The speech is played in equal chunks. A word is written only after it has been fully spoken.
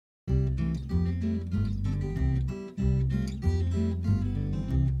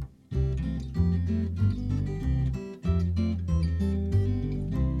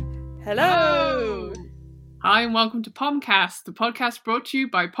Hello! Hi and welcome to Pomcast, the podcast brought to you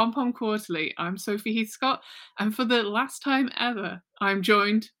by Pom Pom Quarterly. I'm Sophie Heathscott, and for the last time ever, I'm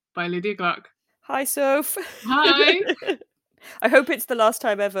joined by Lydia Gluck. Hi, Soph. Hi! I hope it's the last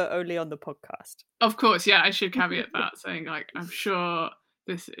time ever only on the podcast. Of course, yeah, I should caveat that, saying, I'm sure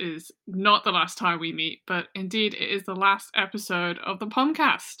this is not the last time we meet, but indeed it is the last episode of the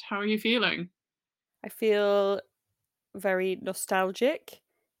Pomcast. How are you feeling? I feel very nostalgic,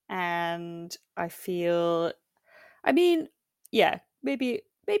 and I feel, maybe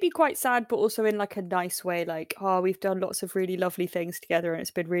quite sad, but also in like a nice way, like, oh, we've done lots of really lovely things together and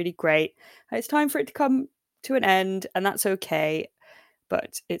it's been really great. And it's time for it to come to an end, and that's okay.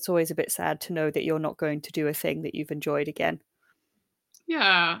 But it's always a bit sad to know that you're not going to do a thing that you've enjoyed again.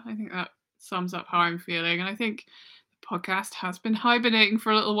 Yeah, I think that sums up how I'm feeling. And I think the podcast has been hibernating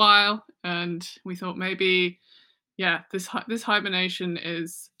for a little while, and we thought maybe, this hibernation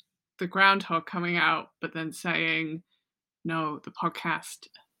is the groundhog coming out, but then saying, no, the podcast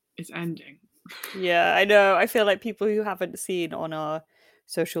is ending. Yeah, I know. I feel like people who haven't seen on our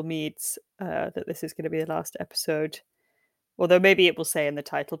social medias that this is going to be the last episode. Although maybe it will say in the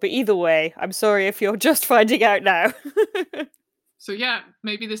title. But either way, I'm sorry if you're just finding out now. So yeah,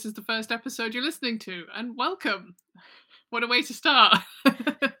 maybe this is the first episode you're listening to, and welcome. What a way to start.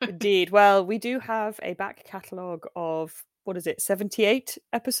 Indeed. Well, we do have a back catalogue of, 78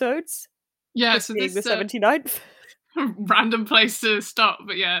 episodes? Yeah, This so being this the 79th. random place to stop,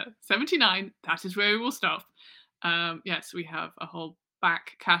 but yeah, 79, that is where we will stop. Yes, we have a whole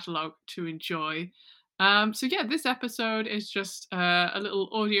back catalogue to enjoy. So yeah, this episode is just a little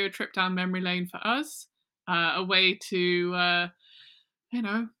audio trip down memory lane for us, a way to,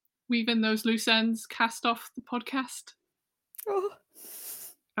 weave in those loose ends, cast off the podcast. Oh.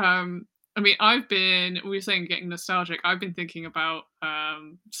 We were saying getting nostalgic. I've been thinking about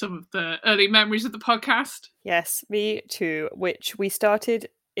some of the early memories of the podcast. Yes, me too, which we started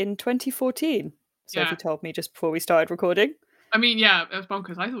in 2014. Sophie told me just before we started recording. I mean, yeah, it was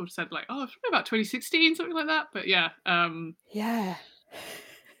bonkers. I thought it said it's probably about 2016, something like that. But yeah. Yeah.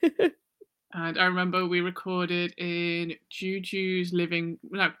 And I remember we recorded in Juju's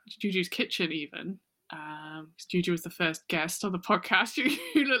kitchen even. Juju was the first guest on the podcast.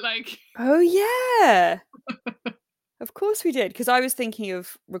 You look like... Oh, yeah. Of course we did, because I was thinking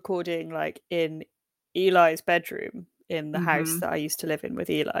of recording like in Eli's bedroom in the house that I used to live in with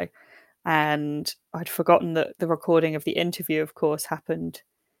Eli. And I'd forgotten that the recording of the interview, of course, happened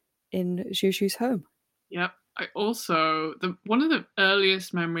in Juju's home. Yep. I also, one of the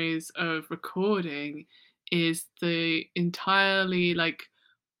earliest memories of recording is the entirely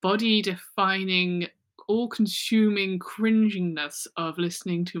body-defining, all-consuming cringiness of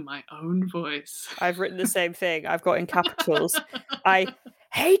listening to my own voice. I've written the same thing. I've got in capitals. I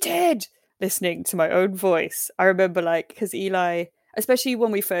hated listening to my own voice. I remember because Eli, especially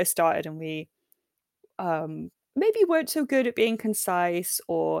when we first started and we maybe weren't so good at being concise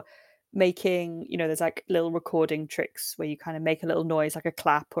or making, there's like little recording tricks where you kind of make a little noise like a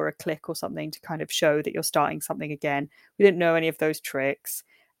clap or a click or something to kind of show that you're starting something again. We didn't know any of those tricks.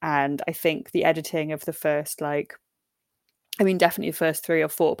 And I think the editing of the first definitely the first 3 or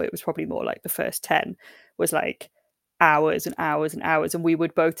 4, but it was probably more like the first 10 was like hours and hours and hours. And we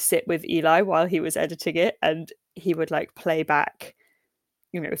would both sit with Eli while he was editing it, and he would play back,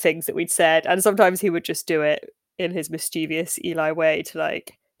 things that we'd said. And sometimes he would just do it in his mischievous Eli way to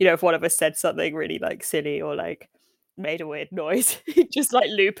if one of us said something really silly or made a weird noise, he'd just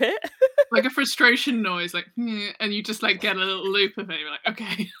loop it. Like a frustration noise, and you just get a little loop of it. You're like,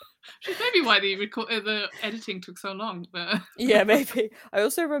 okay. Which is maybe why the editing took so long. But yeah, maybe. I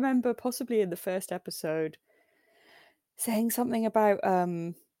also remember possibly in the first episode saying something about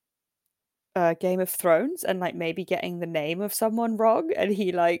Game of Thrones and maybe getting the name of someone wrong, and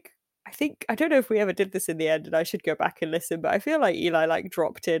he I don't know if we ever did this in the end, and I should go back and listen, but I feel like Eli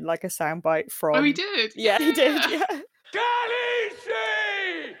dropped in a soundbite from... Oh, he did? Yeah, he did, yeah.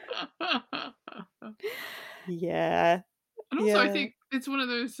 Yeah. And also, I think it's one of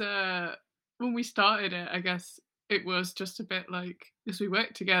those, when we started it, I guess it was just a bit as we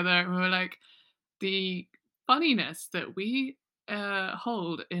worked together, and we were the funniness that we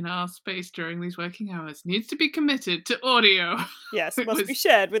hold in our space during these working hours needs to be committed to audio. Yes, it must be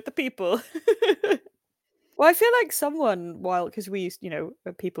shared with the people. Well, I feel like because we used,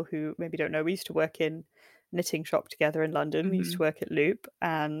 people who maybe don't know, we used to work in knitting shop together in London. We used to work at Loop,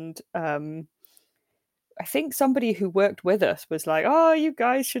 and I think somebody who worked with us was like, oh, you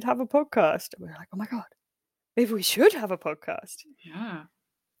guys should have a podcast. And we were like, oh my God, maybe we should have a podcast. Yeah.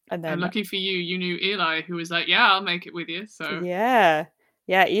 And then, lucky for you, you knew Eli, who was like, yeah, I'll make it with you. So yeah.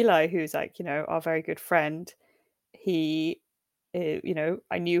 yeah, Eli, who's like, our very good friend, he,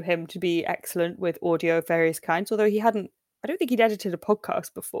 I knew him to be excellent with audio of various kinds, although I don't think he'd edited a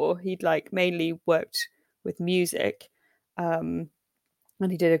podcast before. He'd like mainly worked with music, and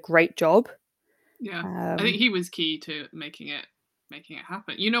he did a great job. Yeah, I think he was key to making it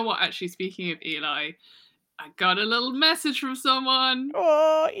happen. You know what? Actually, speaking of Eli, I got a little message from someone.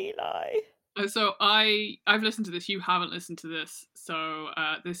 Oh, Eli. So I've listened to this. You haven't listened to this. So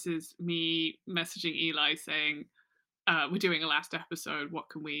this is me messaging Eli saying, we're doing a last episode. What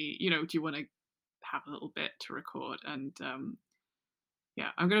can we, do you want to have a little bit to record? And yeah,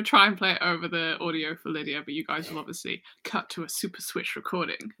 I'm going to try and play it over the audio for Lydia, but you guys will obviously cut to a super switch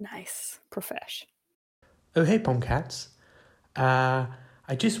recording. Nice. Profesh. Oh, hey, Pomcats. I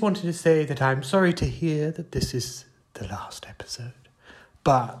just wanted to say that I'm sorry to hear that this is the last episode.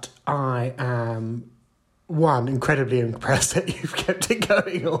 But I am, one, incredibly impressed that you've kept it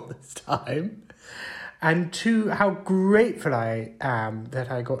going all this time. And two, how grateful I am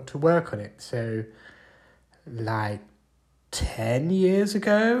that I got to work on it. So, like 10 years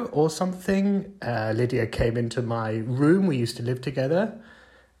ago or something, Lydia came into my room. We used to live together.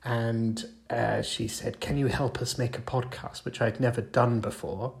 And she said, can you help us make a podcast, which I'd never done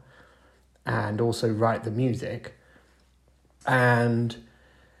before, and also write the music. And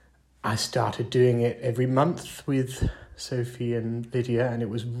I started doing it every month with Sophie and Lydia, and it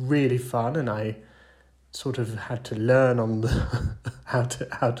was really fun. And I sort of had to learn on the how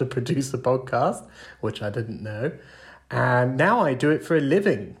to produce a podcast, which I didn't know. And now I do it for a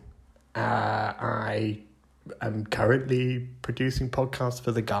living. I'm currently producing podcasts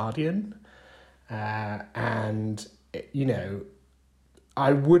for The Guardian. And,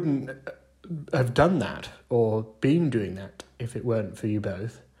 I wouldn't have done that or been doing that if it weren't for you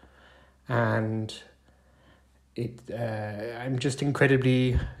both. And I'm just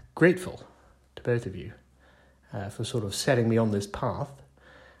incredibly grateful to both of you for sort of setting me on this path.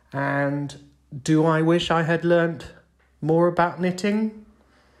 And do I wish I had learnt more about knitting?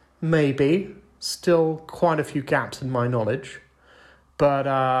 Maybe. Still quite a few gaps in my knowledge. But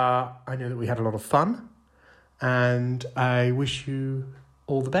I know that we had a lot of fun. And I wish you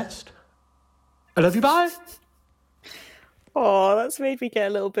all the best. I love you, bye! Oh, that's made me get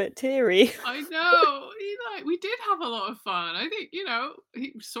a little bit teary. I know. We did have a lot of fun. I think,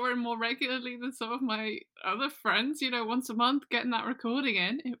 he saw him more regularly than some of my other friends, once a month, getting that recording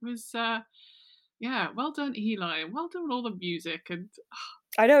in. It was, well done, Eli, and well done with all the music. And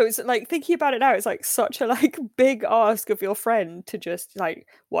I know, it's like, thinking about it now, it's like such a like big ask of your friend to just like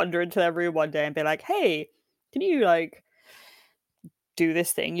wander into their room one day and be like, hey, can you like do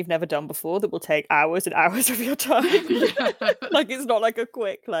this thing you've never done before that will take hours and hours of your time? Like, it's not like a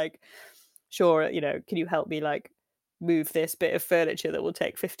quick, like, sure, can you help me like move this bit of furniture that will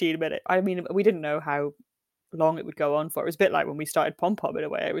take 15 minutes? I mean, we didn't know how long it would go on for. It was a bit like when we started Pom Pom in a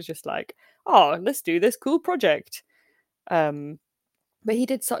way. It was just like, oh, let's do this cool project. But he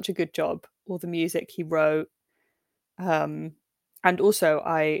did such a good job. All the music he wrote. And also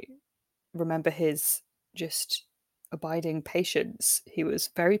I remember his just abiding patience. He was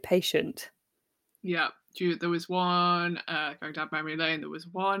very patient. Yeah, there was one, going down memory lane, there was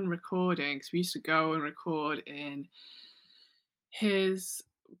one recording, because we used to go and record in his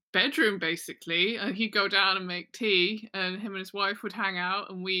bedroom, basically. He'd go down and make tea, and him and his wife would hang out,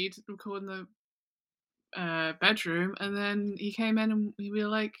 and we'd record in the bedroom. And then he came in, and we were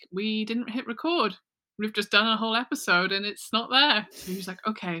like, we didn't hit record. We've just done a whole episode, and it's not there. So he was like,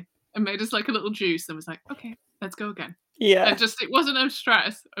 okay, and made us like a little juice, and was like, okay, let's go again. Yeah. And just, it wasn't a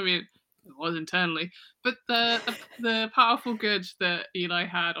stress. I mean, it was internally, but the powerful good that Eli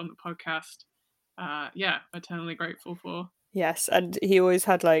had on the podcast, eternally grateful for. Yes, and he always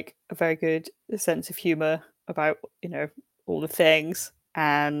had like a very good sense of humor about, all the things.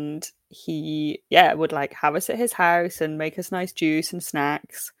 And he, would like have us at his house and make us nice juice and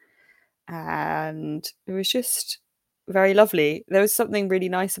snacks. And it was just very lovely. There was something really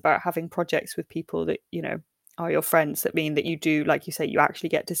nice about having projects with people that, are your friends, that mean that you do, like you say, you actually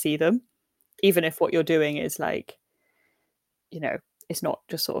get to see them. Even if what you're doing is like, it's not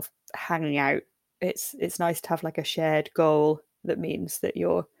just sort of hanging out. It's nice to have like a shared goal that means that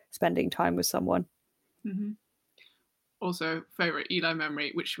you're spending time with someone. Mm-hmm. Also, favorite Eli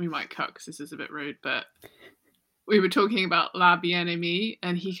memory, which we might cut because this is a bit rude, but we were talking about Labia and me,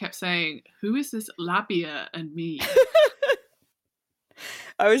 and he kept saying, who is this Labia and me?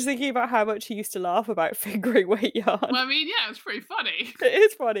 I was thinking about how much he used to laugh about fingering weight yarn. Well, I mean, yeah, it's pretty funny. It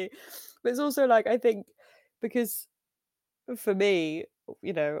is funny. But it's also like, I think, because for me,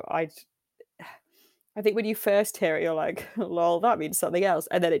 I think when you first hear it, you're like, lol, that means something else.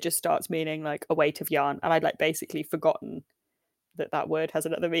 And then it just starts meaning like a weight of yarn. And I'd like basically forgotten that word has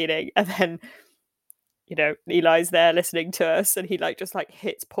another meaning. And then, Eli's there listening to us and he like just like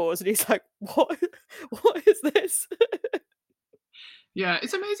hits pause and he's like, what is this? Yeah,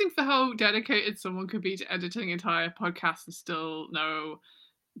 it's amazing for how dedicated someone could be to editing an entire podcast and still know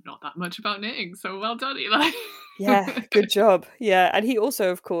not that much about knitting. So well done, Eli. Yeah, good job. Yeah. And he also,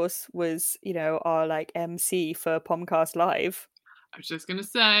 of course, was, our like MC for Pomcast Live. I was just gonna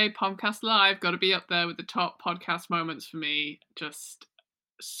say, Pomcast Live got to be up there with the top podcast moments for me. Just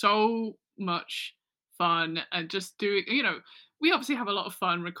so much fun, and just doing. We obviously have a lot of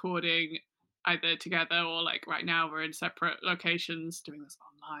fun recording either together or like right now we're in separate locations doing this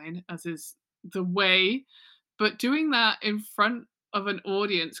online, as is the way. But doing that in front of an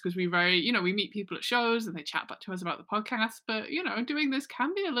audience, because we meet people at shows and they chat back to us about the podcast. But doing this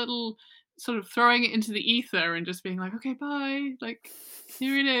can be a little sort of throwing it into the ether and just being like, okay, bye, like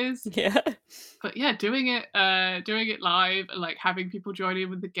here it is. Yeah. But yeah, doing it live, like having people join in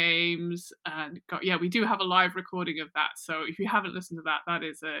with the games, and we do have a live recording of that. So if you haven't listened to that, that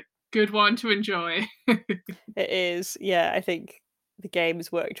is a good one to enjoy. It is. Yeah, I think the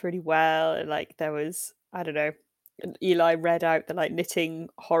games worked really well. And like there was, I don't know, Eli read out the like knitting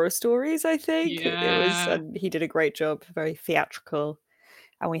horror stories, I think. It was, Yeah. and he did a great job, very theatrical.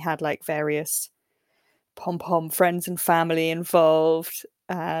 And we had like various pom pom friends and family involved.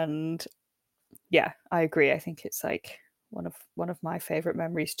 And yeah, I agree. I think it's like one of my favorite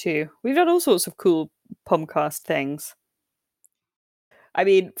memories too. We've done all sorts of cool Pomcast things. I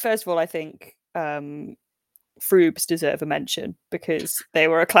mean, first of all, I think Froobs deserve a mention because they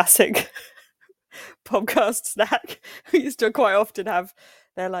were a classic podcast snack. We used to quite often have.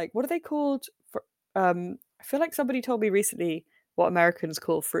 They're like, what are they called? I feel like somebody told me recently what Americans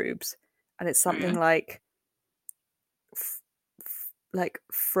call Froobs, and it's something like, like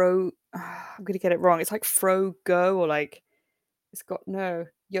fro. I'm gonna get it wrong. It's like fro go or like it's got no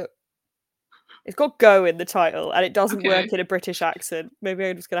yo. It's got go in the title, and it doesn't work Okay. in a British accent. Maybe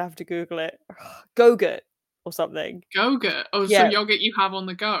I'm just gonna have to Google it. Go-gurt or something. Go-gurt. Oh, so Yeah, yogurt you have on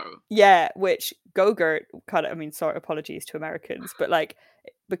the go. yeah. Which Go-gurt kind of. I mean, sorry, apologies to Americans, but like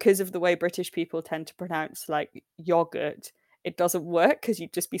because of the way British people tend to pronounce like yogurt, it doesn't work because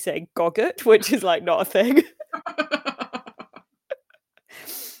you'd just be saying goggurt, which is like not a thing.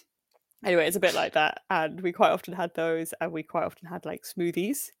 Anyway, it's a bit like that, and we quite often had those, and we quite often had like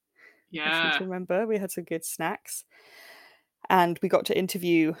smoothies. I seem to remember we had some good snacks, and we got to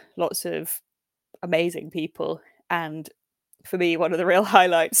interview lots of amazing people. And for me, one of the real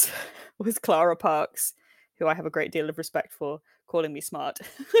highlights was Clara Parks, who I have a great deal of respect for, calling me smart.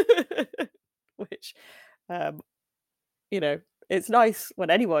 Which, um, it's nice when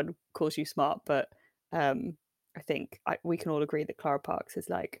anyone calls you smart, but I think we can all agree that Clara Parks is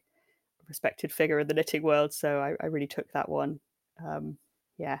like a respected figure in the knitting world. So I really took that one.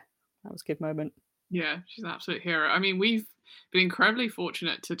 Yeah, that was a good moment. Yeah, she's an absolute hero. I mean, we've been incredibly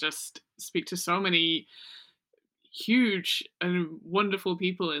fortunate to just speak to so many huge and wonderful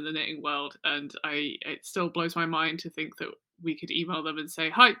people in the knitting world, and it still blows my mind to think that we could email them and say,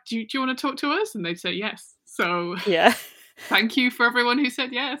 hi, do you want to talk to us? And they'd say yes. So Yeah. thank you for everyone who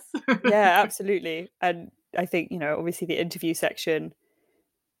said yes. Yeah, absolutely. And I think, obviously the interview section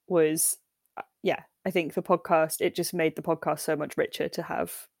was, I think the podcast, it just made the podcast so much richer to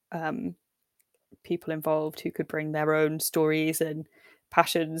have people involved who could bring their own stories and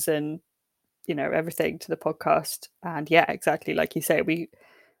passions and, everything to the podcast. And yeah, exactly like you say,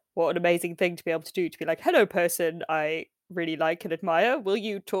 what an amazing thing to be able to do, to be like, hello person I really like and admire, will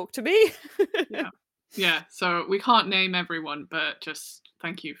you talk to me? Yeah, so we can't name everyone, but just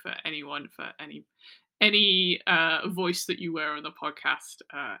thank you for anyone, for any voice that you were on the podcast.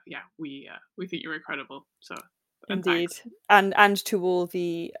 We think you're incredible, so and Indeed. thanks. And to all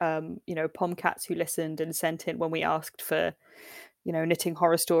the Pomcats who listened and sent in when we asked for knitting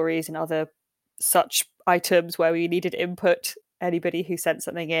horror stories and other such items where we needed input, anybody who sent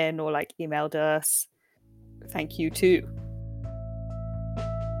something in or like emailed us, thank you too.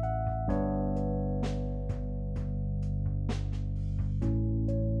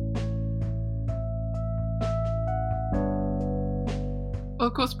 Well,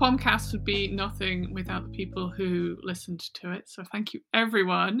 of course, Pomcast would be nothing without the people who listened to it. So thank you,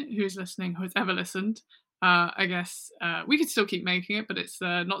 everyone who's listening, who has ever listened. I guess we could still keep making it, but it's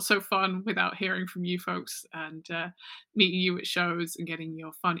not so fun without hearing from you folks and meeting you at shows and getting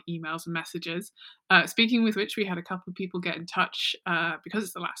your fun emails and messages. Speaking with which, we had a couple of people get in touch because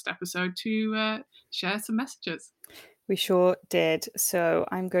it's the last episode to share some messages. We sure did. So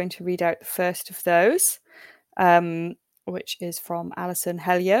I'm going to read out the first of those, which is from Alison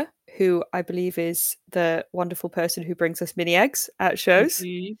Hellier, who I believe is the wonderful person who brings us mini eggs at shows.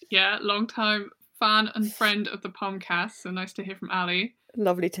 Indeed. Yeah, long time fan and friend of the Pomcast. So nice to hear from Ali.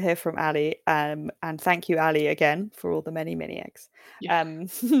 Lovely to hear from Ali. And thank you, Ali, again for all the many mini eggs. Yeah.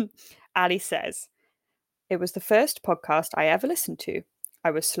 Ali says, "It was the first podcast I ever listened to.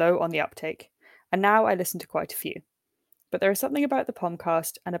 I was slow on the uptake, and now I listen to quite a few. But there is something about the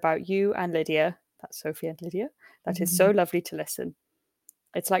Pomcast and about you and Lydia, that's Sophie and Lydia, that is so lovely to listen.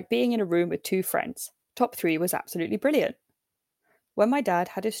 It's like being in a room with two friends. Top 3 was absolutely brilliant. When my dad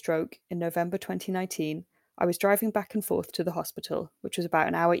had his stroke in November 2019, I was driving back and forth to the hospital, which was about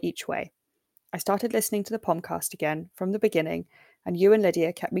an hour each way. I started listening to the Pomcast again from the beginning, and you and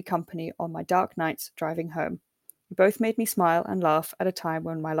Lydia kept me company on my dark nights driving home. You both made me smile and laugh at a time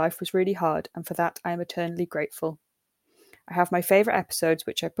when my life was really hard, and for that I am eternally grateful. I have my favourite episodes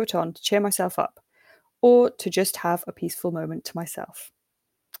which I put on to cheer myself up, or to just have a peaceful moment to myself."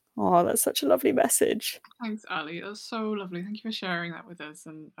 Oh, that's such a lovely message. Thanks, Ali. That's so lovely. Thank you for sharing that with us.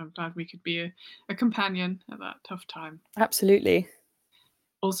 And I'm glad we could be a companion at that tough time. Absolutely.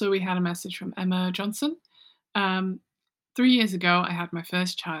 Also, we had a message from Emma Johnson. 3 years ago, I had my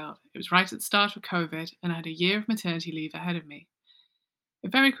first child. It was right at the start of COVID, and I had a year of maternity leave ahead of me.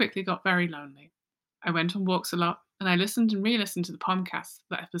 It very quickly got very lonely. I went on walks a lot, and I listened and re-listened to the Pomcast,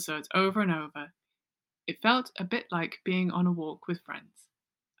 the episodes over and over. It felt a bit like being on a walk with friends.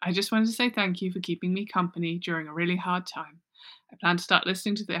 I just wanted to say thank you for keeping me company during a really hard time. I plan to start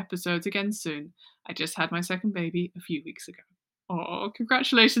listening to the episodes again soon. I just had my second baby a few weeks ago. Oh,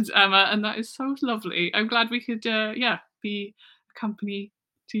 congratulations, Emma, and that is so lovely. I'm glad we could, be company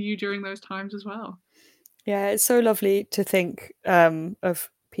to you during those times as well. Yeah, it's so lovely to think of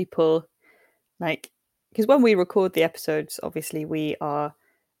people like, because when we record the episodes, obviously we are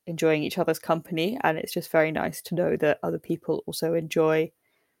enjoying each other's company, and it's just very nice to know that other people also enjoy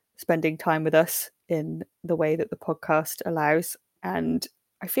spending time with us in the way that the podcast allows. And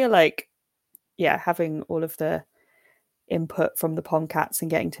I feel like, yeah, having all of the input from the Pomcats and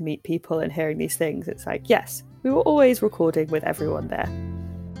getting to meet people and hearing these things, it's like, yes, we were always recording with everyone there.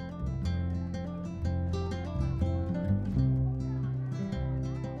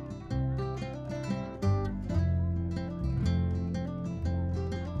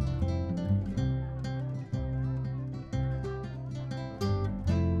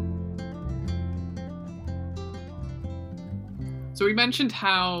 So we mentioned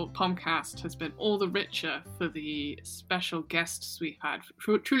how Pomcast has been all the richer for the special guests we've had.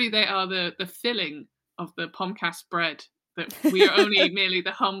 Truly, they are the filling of the Pomcast bread. That we are only merely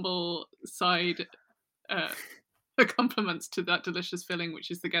the humble side compliments to that delicious filling, which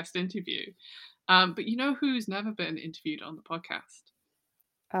is the guest interview. But you know who's never been interviewed on the podcast?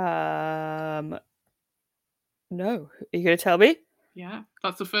 No. Are you going to tell me? Yeah,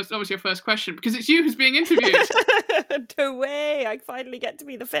 that was your first question, because it's you who's being interviewed. No way! I finally get to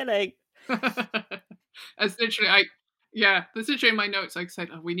be the filling. That's literally in my notes. I said,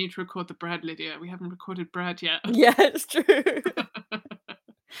 "Oh, we need to record the bread, Lydia. We haven't recorded bread yet." Yeah, it's true.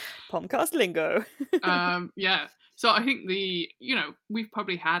 Pomcast lingo. Yeah. So I think we've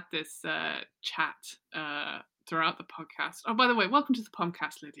probably had this chat throughout the podcast. Oh, by the way, welcome to the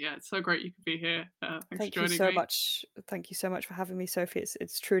Pomcast, Lydia. It's so great you could be here. Thanks for Thank you joining so me. much. Thank you so much for having me, Sophie.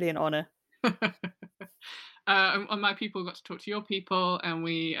 It's truly an honour. And my people got to talk to your people, and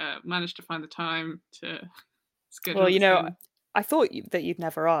we managed to find the time to schedule. Well, I thought that you'd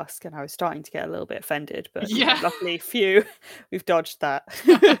never ask, and I was starting to get a little bit offended, but Yeah. luckily, we've dodged that.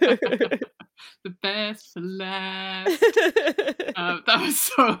 The best for last. That was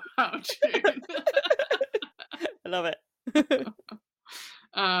so out of tune. I love it. We've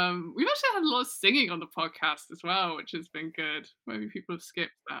actually had a lot of singing on the podcast as well, which has been good. Maybe people have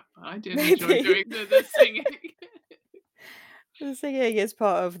skipped that, but I did enjoy doing the singing. The singing is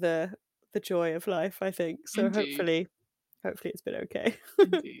part of the joy of life, I think. So Indeed. hopefully it's been okay.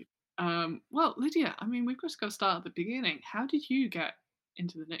 Indeed. Well, Lydia, I mean, we've just got to start at the beginning. How did you get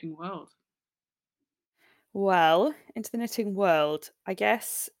into the knitting world? Well, into the knitting world, I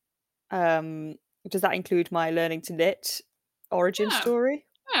guess. Does that include my learning to knit origin story?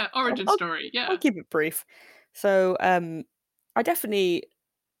 Yeah, origin story. Yeah. I'll keep it brief. So,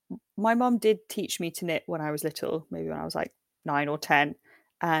 my mum did teach me to knit when I was little, maybe when I was like 9 or 10,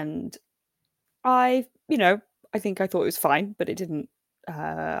 and I think I thought it was fine, but I didn't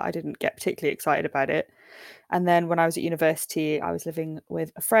get particularly excited about it. And then when I was at university, I was living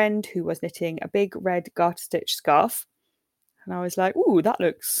with a friend who was knitting a big red garter stitch scarf. And I was like, ooh, that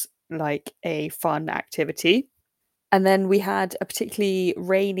looks like a fun activity. And then we had a particularly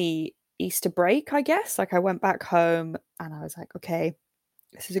rainy Easter break, I guess. Like I went back home and I was like, okay,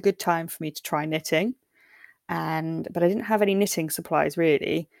 this is a good time for me to try knitting. But I didn't have any knitting supplies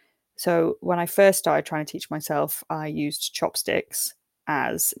really. So when I first started trying to teach myself, I used chopsticks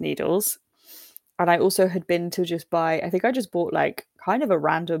as needles. And I also had been to just buy, I think I just bought like kind of a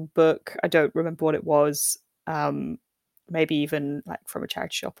random book. I don't remember what it was. Maybe even like from a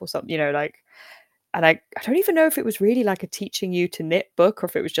charity shop or something, like, and I don't even know if it was really like a teaching you to knit book or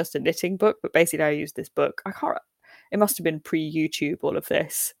if it was just a knitting book, but basically I used this book. It must have been pre-YouTube, all of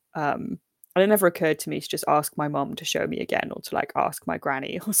this. And it never occurred to me to just ask my mom to show me again or to like ask my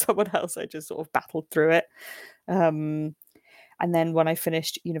granny or someone else. I just sort of battled through it. And then when I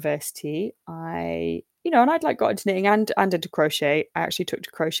finished university, and I'd like got into knitting and into crochet. I actually took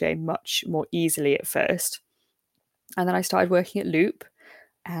to crochet much more easily at first. And then I started working at Loop,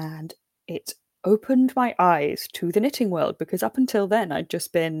 and it opened my eyes to the knitting world, because up until then I'd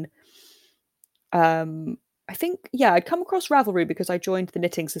just been I think, yeah, I'd come across Ravelry because I joined the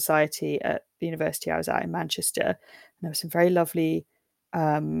knitting society at the university I was at in Manchester, and there were some very lovely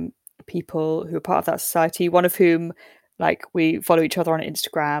people who were part of that society, one of whom, like, we follow each other on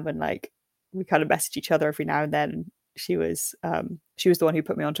Instagram, and like we kind of message each other every now and then. She was the one who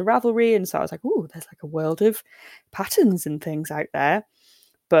put me onto Ravelry, and so I was like, oh, there's like a world of patterns and things out there.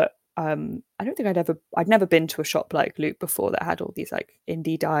 But I don't think I'd never been to a shop like Loop before that had all these like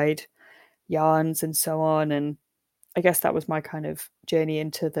indie dyed yarns and so on. And I guess that was my kind of journey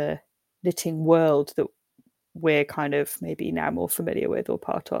into the knitting world that we're kind of maybe now more familiar with or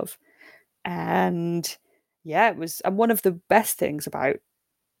part of. And yeah, it was, and one of the best things about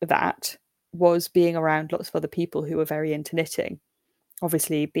that was being around lots of other people who were very into knitting.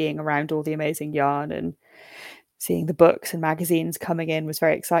 Obviously, being around all the amazing yarn and seeing the books and magazines coming in was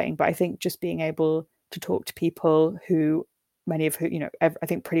very exciting. But I think just being able to talk to people who, many of who, I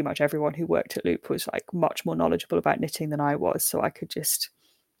think pretty much everyone who worked at Loop was like much more knowledgeable about knitting than I was. So I could just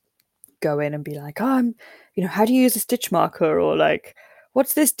go in and be like, oh, how do you use a stitch marker? Or like,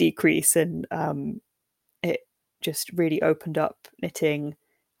 what's this decrease? And it just really opened up knitting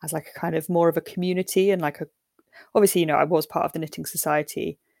as like a kind of more of a community, and like obviously, I was part of the knitting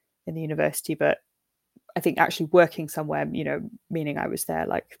society in the university, but I think actually working somewhere, meaning I was there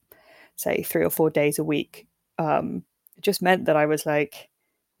like, say, 3 or 4 days a week, it just meant that I was like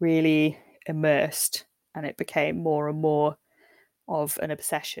really immersed, and it became more and more of an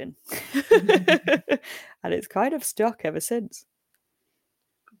obsession. And it's kind of stuck ever since.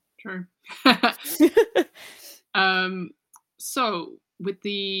 True. So with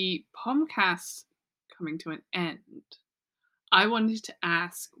the Pomcast coming to an end, I wanted to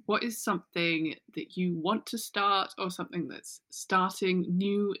ask, what is something that you want to start, or something that's starting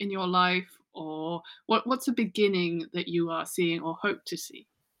new in your life, or what's a beginning that you are seeing or hope to see?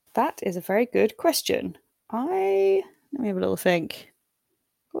 That is a very good question. Let me have a little think.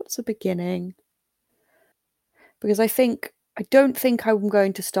 What's a beginning? Because I don't think I'm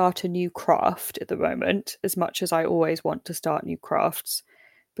going to start a new craft at the moment, as much as I always want to start new crafts,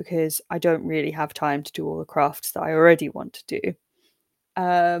 because I don't really have time to do all the crafts that I already want to do.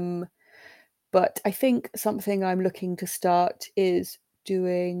 But I think something I'm looking to start is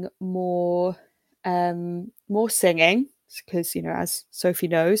doing more singing, because as Sophie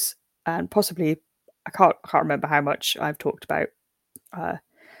knows, and possibly I can't remember how much I've talked about the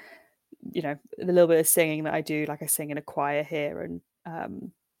little bit of singing that I do. Like I sing in a choir here and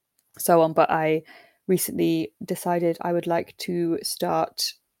so on. But I recently decided I would like to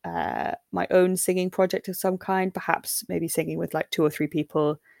start my own singing project of some kind, perhaps maybe singing with like 2 or 3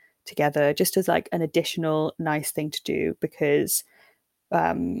 people together, just as like an additional nice thing to do, because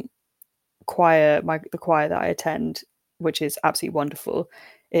the choir that I attend, which is absolutely wonderful,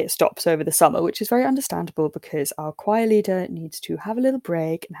 it stops over the summer, which is very understandable because our choir leader needs to have a little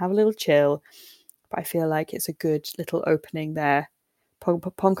break and have a little chill. But I feel like it's a good little opening there.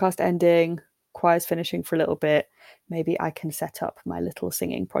 Pomcast ending, choir's finishing for a little bit. Maybe I can set up my little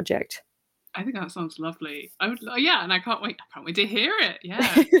singing project. I think that sounds lovely. Yeah, and I can't wait to hear it.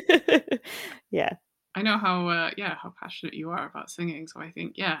 Yeah. Yeah. I know how passionate you are about singing, so I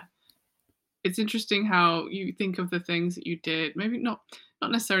think, yeah, it's interesting how you think of the things that you did, maybe not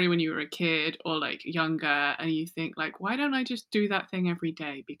necessarily when you were a kid or like younger, and you think like, why don't I just do that thing every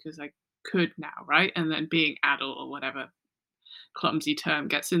day because I could now, right? And then being adult or whatever clumsy term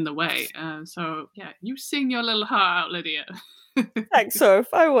gets in the way. So yeah, you sing your little heart out, Lydia. Thanks,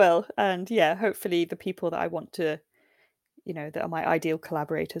 Soph. I will. And yeah, hopefully the people that I want to, that are my ideal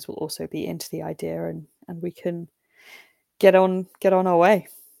collaborators will also be into the idea, and we can get on our way.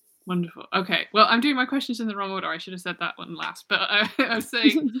 Wonderful. Okay. Well, I'm doing my questions in the wrong order. I should have said that one last. But I was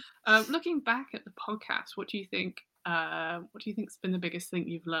saying, looking back at the podcast, what do you think? What do you think's been the biggest thing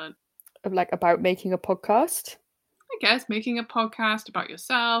you've learned? Like about making a podcast? I guess making a podcast about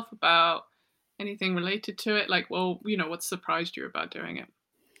yourself, about anything related to it. Like, well, what surprised you about doing it?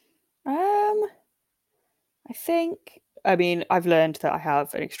 I think, I mean, I've learned that I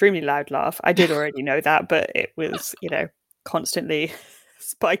have an extremely loud laugh. I did already know that, but it was, constantly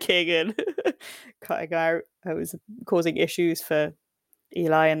spiking and cutting out. I was causing issues for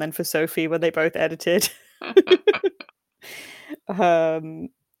Eli and then for Sophie when they both edited. I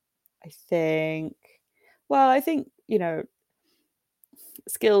think,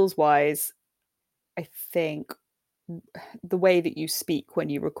 skills wise, I think the way that you speak when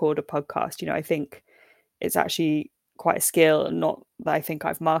you record a podcast, I think it's actually quite a skill, and not that I think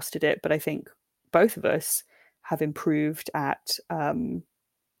I've mastered it, but I think both of us have improved at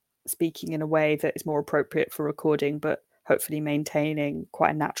speaking in a way that is more appropriate for recording, but hopefully maintaining quite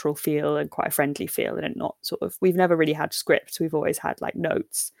a natural feel and quite a friendly feel, and not sort of, we've never really had scripts, we've always had like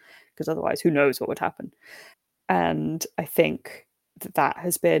notes, because otherwise who knows what would happen. And I think that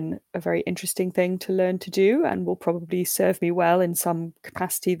has been a very interesting thing to learn to do, and will probably serve me well in some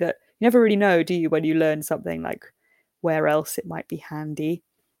capacity that you never really know, do you, when you learn something, like where else it might be handy.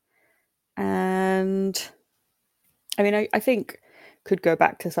 And I mean, I think could go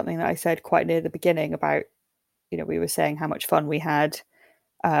back to something that I said quite near the beginning about, we were saying how much fun we had,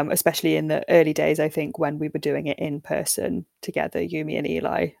 especially in the early days, I think, when we were doing it in person together, Yumi and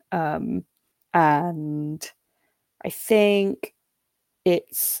Eli. And I think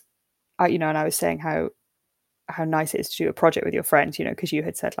it's, and I was saying how nice it is to do a project with your friends, because you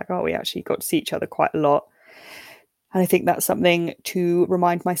had said like, oh, we actually got to see each other quite a lot. And I think that's something to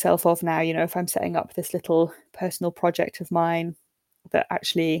remind myself of now, if I'm setting up this little personal project of mine, that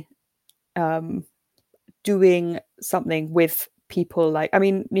actually doing something with people, like, I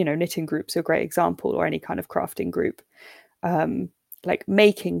mean, knitting groups are a great example, or any kind of crafting group, like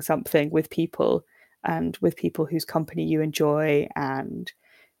making something with people, and with people whose company you enjoy, and,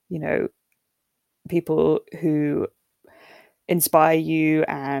 people who inspire you,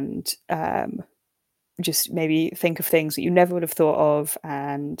 and just maybe think of things that you never would have thought of,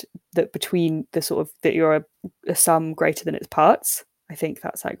 and that between the sort of, that you're a sum greater than its parts. I think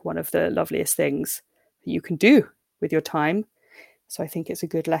that's like one of the loveliest things that you can do with your time. So I think it's a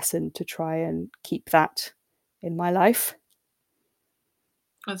good lesson to try and keep that in my life.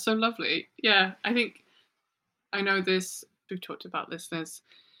 That's so lovely. Yeah, I know this, we've talked about this,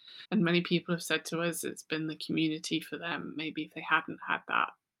 and many people have said to us it's been the community for them, maybe if they hadn't had that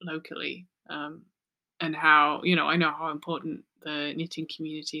locally. And how, I know how important the knitting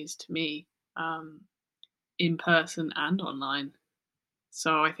community is to me, in person and online.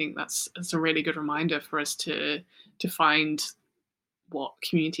 So I think that's a really good reminder for us to find what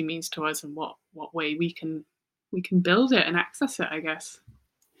community means to us, and what way we can build it and access it, I guess.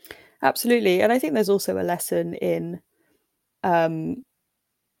 Absolutely. And I think there's also a lesson in, I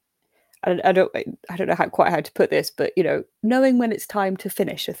don't know quite how to put this, but knowing when it's time to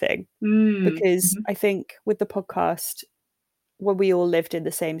finish a thing. Because I think with the podcast, when we all lived in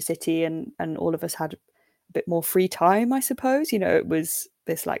the same city, and all of us had a bit more free time, I suppose, it was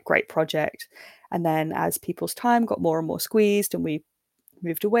this like great project. And then as people's time got more and more squeezed, and we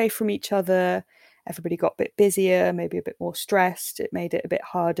moved away from each other, everybody got a bit busier, maybe a bit more stressed. It made it a bit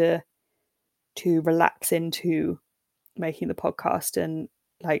harder to relax into making the podcast. And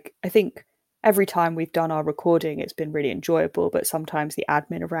like, I think every time we've done our recording, it's been really enjoyable, but sometimes the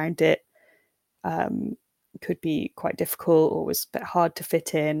admin around it could be quite difficult, or was a bit hard to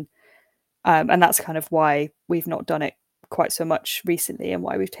fit in. And that's kind of why we've not done it quite so much recently, and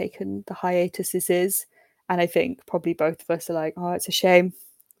why we've taken the hiatuses. And I think probably both of us are like, oh, it's a shame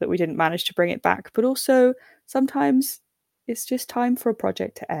that we didn't manage to bring it back. But also sometimes it's just time for a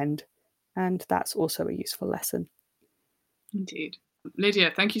project to end. And that's also a useful lesson. Indeed.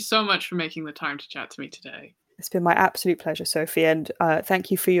 Lydia, thank you so much for making the time to chat to me today. It's been my absolute pleasure, Sophie. And thank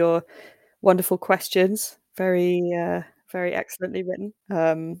you for your wonderful questions. Very, very excellently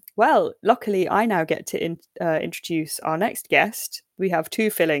written. Well, luckily, I now get to introduce our next guest. We have two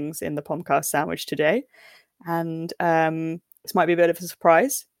fillings in the Pomcast sandwich today. And this might be a bit of a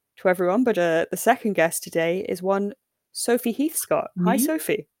surprise to everyone, but the second guest today is one Sophie Heathscott. Hi,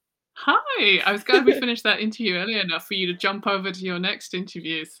 Sophie. Hi. I was glad we finished that interview early enough for you to jump over to your next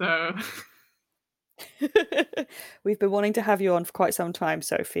interview. So we've been wanting to have you on for quite some time,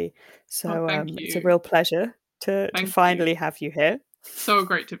 Sophie. So it's a you. real pleasure to finally have you here. So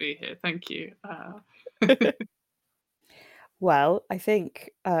great to be here. Thank you. Well, I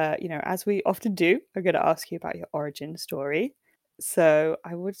think, as we often do, I'm going to ask you about your origin story. So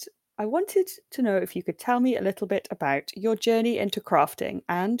I wanted to know if you could tell me a little bit about your journey into crafting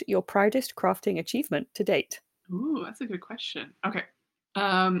and your proudest crafting achievement to date. Ooh, that's a good question. Okay.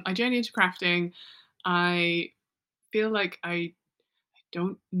 I journeyed into crafting. I feel like I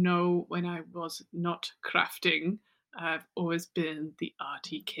don't know when I was not crafting. I've always been the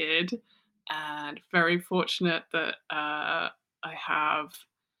arty kid, and very fortunate that I have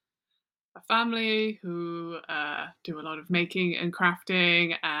a family who do a lot of making and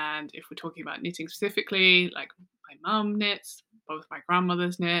crafting. And if we're talking about knitting specifically, like my mum knits, both my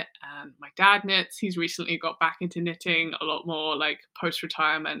grandmothers knit, and my dad knits. He's recently got back into knitting a lot more, like post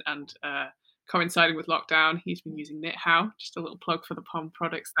retirement and coinciding with lockdown. He's been using Knit How, just a little plug for the Pom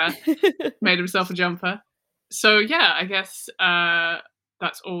products there. Made himself a jumper. So yeah, I guess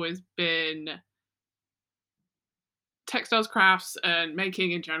that's always been textiles, crafts, and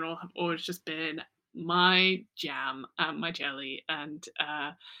making in general have always just been my jam and my jelly. And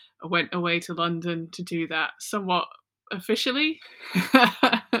I went away to London to do that somewhat officially.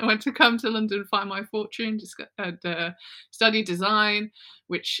 I went to come to London, find my fortune, just study design,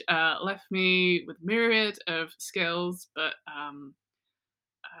 which left me with a myriad of skills, but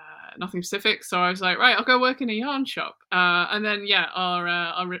nothing specific. So I was like, right, I'll go work in a yarn shop. And then, yeah,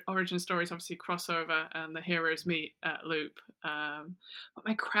 our origin stories obviously crossover and the heroes meet at Loop. But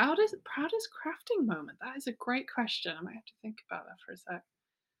my proudest crafting moment, that is a great question. I might have to think about that for a sec.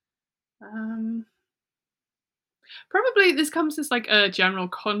 Probably this comes as like a general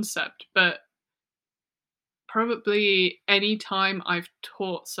concept, but probably any time I've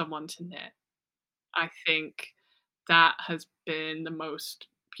taught someone to knit, I think that has been the most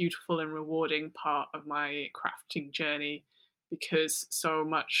beautiful and rewarding part of my crafting journey, because so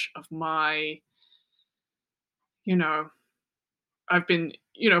much of my, you know, I've been,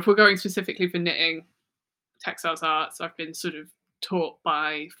 if we're going specifically for knitting, textiles arts, I've been sort of taught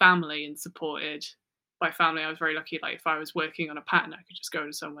by family and supported by family. I was very lucky. Like if I was working on a pattern, I could just go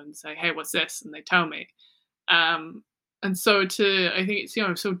to someone and say, "Hey, what's this?" and they tell me. Um, and so I think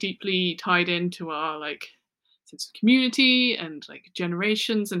it's so deeply tied into our like sense of community and like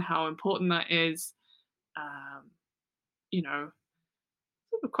generations and how important that is. Um, you know,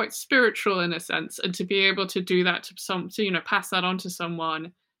 sort of quite spiritual in a sense, and to be able to do that to pass that on to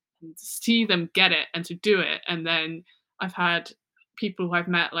someone and see them get it and to do it. And then I've had people who I've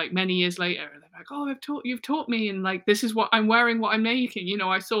met like many years later and they're like, oh, you've taught me, and like this is what I'm wearing, what I'm making.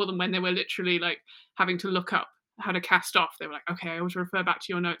 I saw them when they were literally like having to look up how to cast off. They were like, okay, I always refer back to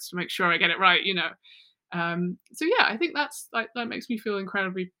your notes to make sure I get it right. So yeah, I think that's like that makes me feel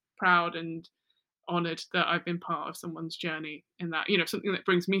incredibly proud and honored that I've been part of someone's journey in that, something that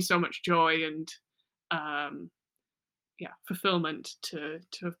brings me so much joy and um yeah, fulfillment to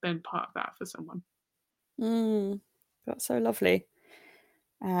have been part of that for someone. Mm, that's so lovely.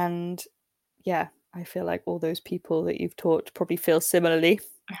 And yeah, I feel like all those people that you've taught probably feel similarly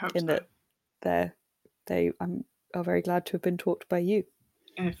I hope in so. that are very glad to have been taught by you.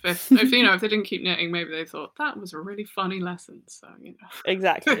 And if they didn't keep knitting, maybe they thought that was a really funny lesson. So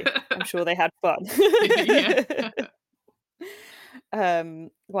Exactly. I'm sure they had fun. Yeah.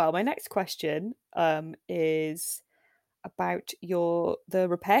 Well, my next question is about the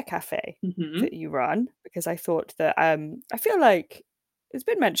repair cafe Hmm. that you run, because I thought that I feel like it's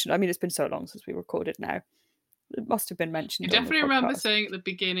been mentioned. I mean, it's been so long since we recorded now. It must have been I mentioned on the definitely remember podcast. saying at the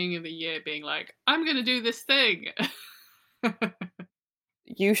beginning of the year, being like, I'm going to do this thing.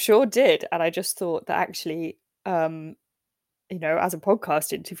 You sure did, and I just thought that actually, as a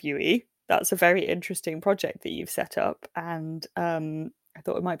podcast interviewee, that's a very interesting project that you've set up, and I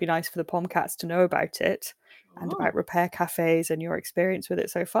thought it might be nice for the Pomcast to know about it and about Sure. repair cafes and your experience with it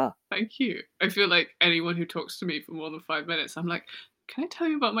so far. Thank you. I feel like anyone who talks to me for more than 5 minutes, I'm like, can I tell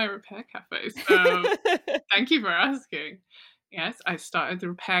you about my repair cafe? So thank you for asking. Yes, I started the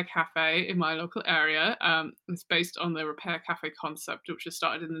repair cafe in my local area. It's based on the repair cafe concept, which was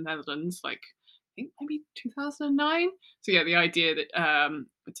started in the Netherlands, like I think maybe 2009. So yeah, the idea that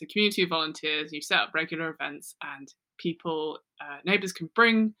it's a community of volunteers. You set up regular events, and people, neighbours, can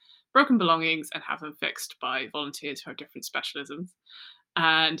bring broken belongings and have them fixed by volunteers who have different specialisms.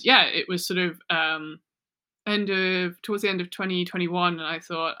 And yeah, it was sort of towards the end of 2021, and I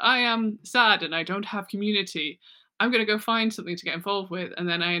thought, I am sad and I don't have community. I'm going to go find something to get involved with, and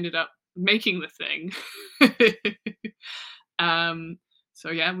then I ended up making the thing. um, so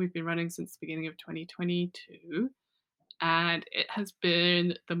yeah, we've been running since the beginning of 2022, and it has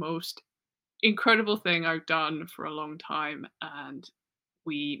been the most incredible thing I've done for a long time. And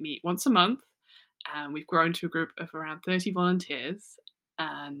we meet once a month, and we've grown to a group of around 30 volunteers,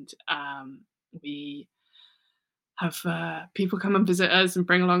 and we have people come and visit us and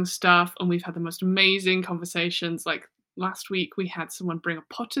bring along stuff, and we've had the most amazing conversations. Like last week, we had someone bring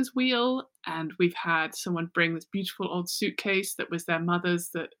a potter's wheel, and we've had someone bring this beautiful old suitcase that was their mother's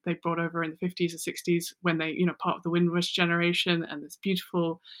that they brought over in the 50s or 60s when they, part of the Windrush generation, and this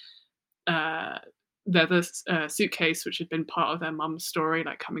beautiful uh, leather suitcase which had been part of their mum's story,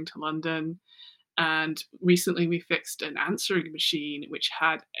 like coming to London. And recently, we fixed an answering machine which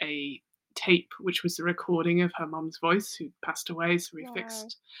had a tape which was the recording of her mum's voice who passed away. So we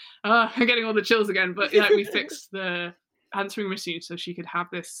fixed I'm getting all the chills again, but yeah, we fixed the answering machine so she could have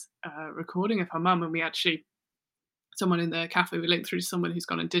this recording of her mum. And we actually, someone in the cafe, we linked through to someone who's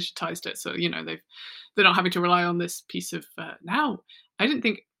gone and digitized it, so they're not having to rely on this piece of now. I didn't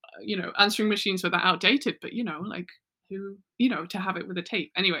think answering machines were that outdated, but like who, to have it with a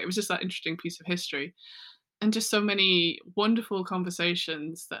tape. Anyway, it was just that interesting piece of history, and just so many wonderful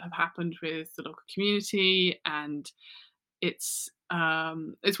conversations that have happened with the local community. And it's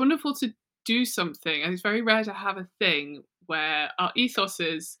wonderful to do something, and it's very rare to have a thing where our ethos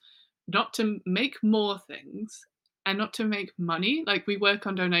is not to make more things and not to make money. Like, we work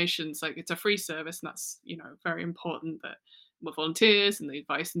on donations, like it's a free service, and that's very important that we're volunteers and the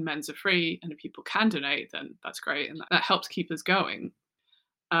advice and men's are free, and if people can donate, then that's great, and that helps keep us going.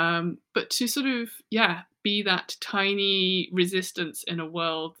 But to sort of, be that tiny resistance in a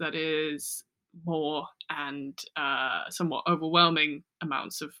world that is more, and somewhat overwhelming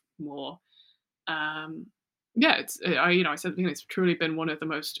amounts of more. Um, I said, it's truly been one of the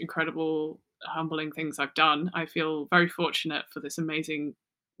most incredible, humbling things I've done. I feel very fortunate for this amazing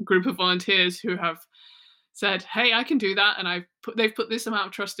group of volunteers who have said, "Hey, I can do that," and they've put this amount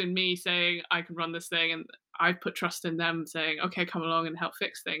of trust in me, saying I can run this thing, and I've put trust in them, saying, "Okay, come along and help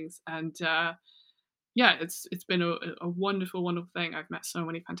fix things." And it's been a wonderful, wonderful thing. I've met so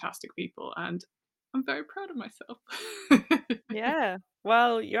many fantastic people, and I'm very proud of myself. Yeah.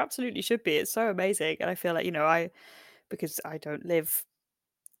 Well, you absolutely should be. It's so amazing. And I feel like, because I don't live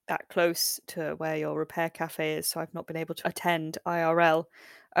that close to where your repair cafe is, so I've not been able to attend IRL.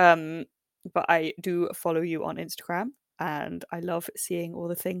 Um, but I do follow you on Instagram, and I love seeing all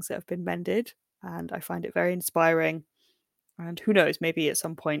the things that have been mended, and I find it very inspiring. And who knows, maybe at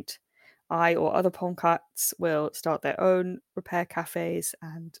some point I or other Pomcats will start their own repair cafes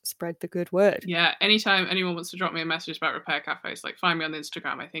and spread the good word. Yeah, anytime anyone wants to drop me a message about repair cafes, like find me on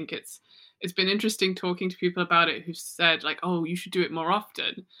Instagram. I think it's been interesting talking to people about it who've said like, "Oh, you should do it more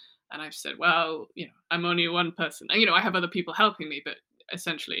often." And I've said, "Well, I'm only one person. And, I have other people helping me, but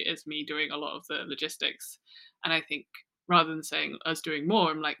essentially it's me doing a lot of the logistics." And I think rather than saying us doing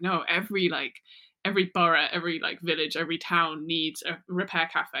more, I'm like, no, every borough, every village, every town needs a repair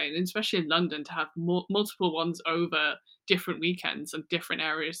cafe, and especially in London, to have multiple ones over different weekends and different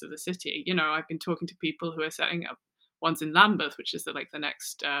areas of the city. I've been talking to people who are setting up ones in Lambeth, which is the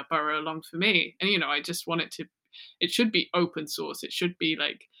next borough along for me. And I just want it should be open source. It should be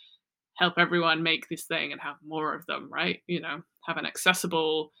help everyone make this thing and have more of them, right? Have an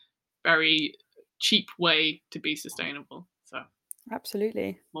accessible, very cheap way to be sustainable. So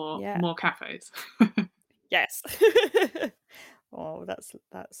Absolutely. Yeah. more cafes. Yes. Oh,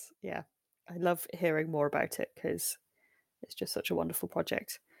 that's yeah. I love hearing more about it because it's just such a wonderful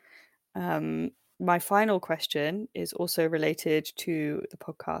project. My final question is also related to the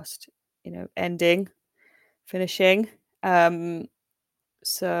podcast, ending, finishing.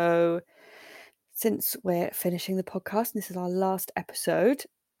 So since we're finishing the podcast, and this is our last episode,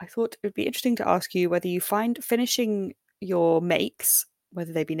 I thought it would be interesting to ask you whether you find finishing your makes,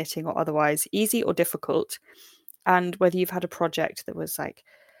 whether they be knitting or otherwise, easy or difficult, and whether you've had a project that was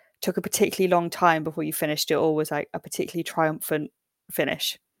took a particularly long time before you finished it, or was a particularly triumphant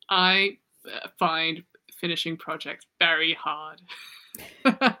finish. I find finishing projects very hard.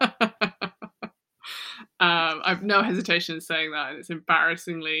 I've no hesitation in saying that. It's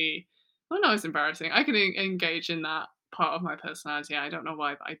embarrassingly, well, no, it's embarrassing. I can engage in that part of my personality. I don't know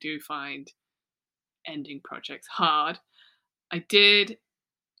why, but I do find ending projects hard.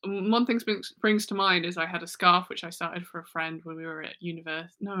 One thing brings to mind is I had a scarf which I started for a friend when we were at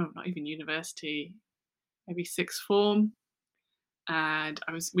university. No, not even university, maybe sixth form. And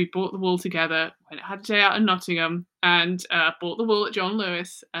we bought the wool together when it had a day out in Nottingham, and bought the wool at John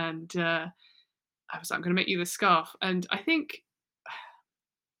Lewis, and I was like, "I'm going to make you this scarf." And I think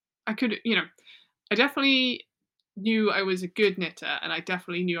I could, I definitely knew I was a good knitter, and I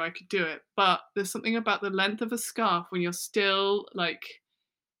definitely knew I could do it. But there's something about the length of a scarf when you're still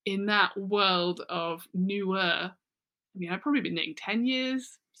in that world of newer. I mean, I've probably been knitting 10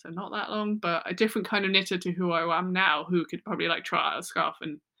 years, so not that long, but a different kind of knitter to who I am now, who could probably like try out a scarf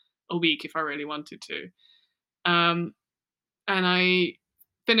in a week if I really wanted to. And I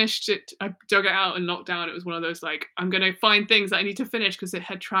finished it. I dug it out in lockdown. It was one of those like, I'm gonna find things that I need to finish because it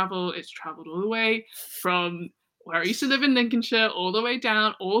had traveled. It's traveled all the way from where I used to live in Lincolnshire, all the way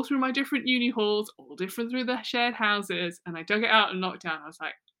down, all through my different uni halls, all different through the shared houses. And I dug it out in lockdown. I was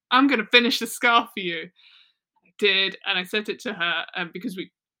like, I'm gonna finish the scarf for you. I did, and I sent it to her because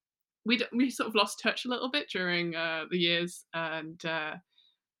we sort of lost touch a little bit during the years, and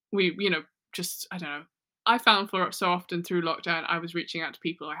we just I don't know. I found for so often through lockdown, I was reaching out to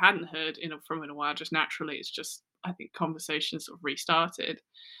people I hadn't heard from in a while, just naturally. It's just, I think conversations sort of restarted.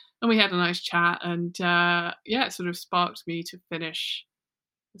 And we had a nice chat, and it sort of sparked me to finish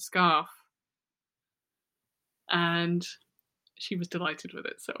the scarf. And she was delighted with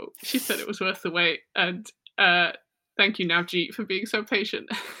it. So she said it was worth the wait. And thank you, Navjeet, for being so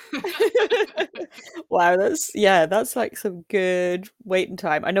patient. Wow, that's like some good waiting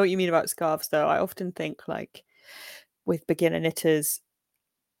time. I know what you mean about scarves, though. I often think like with beginner knitters,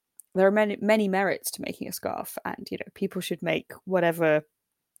 there are many merits to making a scarf, and people should make whatever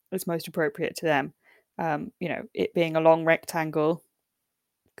is most appropriate to them. It being a long rectangle,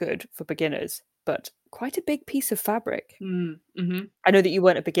 good for beginners, but quite a big piece of fabric. Mm-hmm. I know that you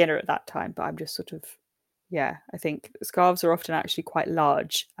weren't a beginner at that time, but I'm just sort of, I think scarves are often actually quite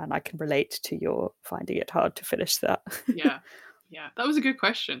large, and I can relate to your finding it hard to finish that. Yeah, that was a good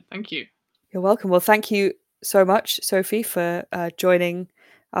question. Thank you. You're welcome. Well, thank you so much, Sophie, for joining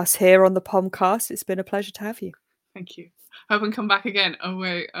us here on the Pomcast. It's been a pleasure to have you. Thank you. Hope and come back again. Oh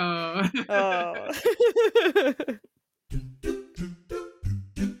wait. Oh.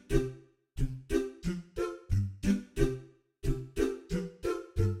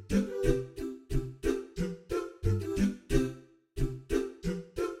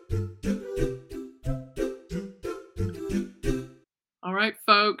 All right,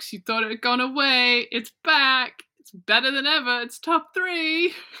 folks, you thought it had gone away. It's back. It's better than ever. It's top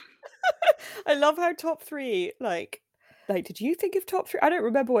 3. I love how top 3, like, did you think of top 3? I don't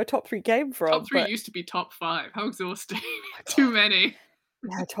remember where top 3 came from. Top 3 used to be top 5. How exhausting. Too many.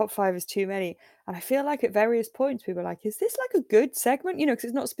 Yeah, top 5 is too many. And I feel like at various points people were like, is this like a good segment? Because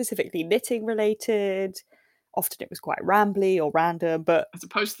it's not specifically knitting related. Often it was quite rambly or random, but as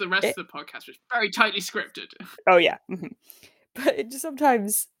opposed to the rest of the podcast, which is very tightly scripted. Oh yeah. Mm-hmm. But it just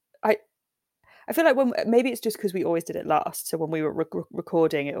sometimes I feel like maybe it's just because we always did it last, so when we were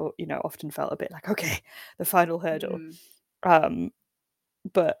recording it, often felt a bit like, okay, the final hurdle.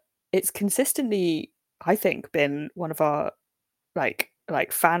 But it's consistently, I think, been one of our like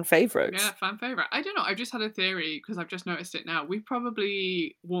fan favorites. Yeah, fan favorite. I don't know. I've just had a theory because I've just noticed it now. We've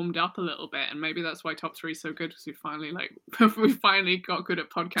probably warmed up a little bit, and maybe that's why top 3 is so good, because we finally got good at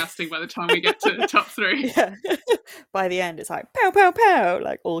podcasting by the time we get to top 3. Yeah. By the end, it's like pow pow pow,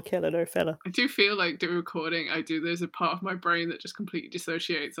 like all killer no filler. I do feel like doing recording. There's a part of my brain that just completely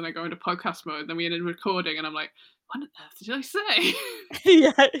dissociates, and I go into podcast mode. Then we end in recording, and I'm like, what on earth did I say?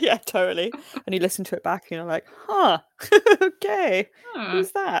 yeah, totally. And you listen to it back, and you're like, huh, okay,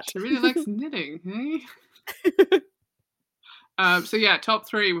 who's that? She really likes knitting, eh? So yeah, top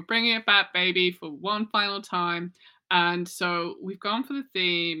 3. We're bringing it back, baby, for one final time. And so we've gone for the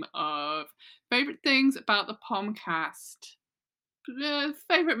theme of favorite things about the Pomcast.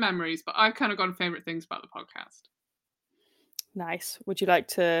 Favorite memories, but I've kind of gone favorite things about the podcast. Nice. Would you like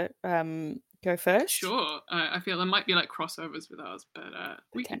to go first? Sure. I feel there might be like crossovers with ours, but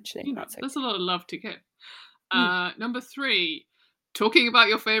potentially. There's a lot of love to give. Number 3, talking about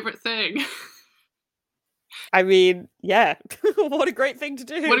your favorite thing. I mean, yeah. What a great thing to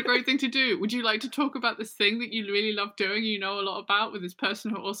do. What a great thing to do. Would you like to talk about this thing that you really love doing, you know a lot about, with this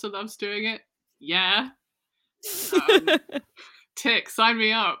person who also loves doing it? Yeah. Tick, sign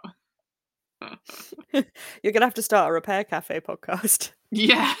me up. You're going to have to start a repair cafe podcast.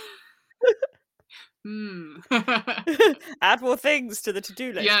 Yeah. Add more things to the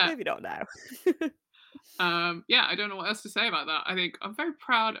to-do list. Yeah. Maybe not now. I don't know what else to say about that. I think I'm very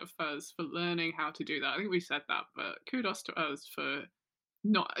proud of us for learning how to do that. I think we said that, but kudos to us for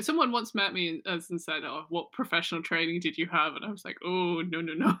not. Someone once met me and said, "Oh, what professional training did you have?" And I was like, "Oh, no,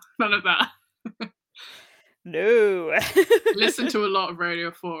 none of that." No. Listened to a lot of Radio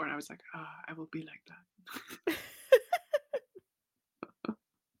 4, and I was like, I will be like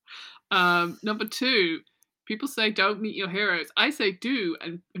that. Number 2. People say don't meet your heroes. I say do,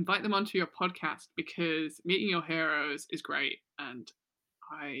 and invite them onto your podcast, because meeting your heroes is great. And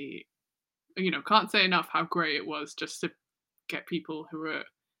I, can't say enough how great it was just to get people who are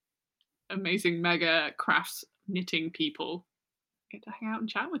amazing mega crafts knitting people get to hang out and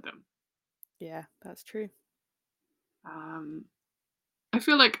chat with them. Yeah, that's true. I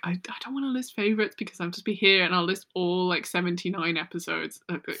feel like I don't want to list favorites because I'll just be here and I'll list all like 79 episodes,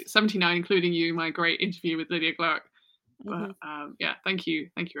 79 including you, my great interview with Lydia Clark. But yeah, thank you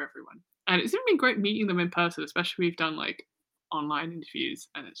everyone. And it's been great meeting them in person, especially we've done like online interviews,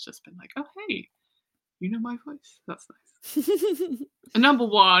 and it's just been like, oh hey, you know my voice. That's nice. And number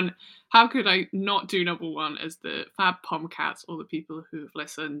one, how could I not do number one as the fab Pomcast, all the people who have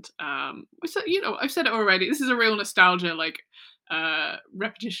listened. You know, I've said it already. This is a real nostalgia, like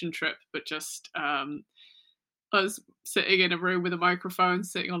repetition trip, but just us sitting in a room with a microphone,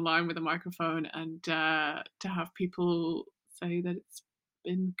 sitting online with a microphone, and to have people say that it's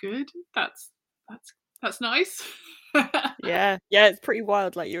been good. That's nice. Yeah, it's pretty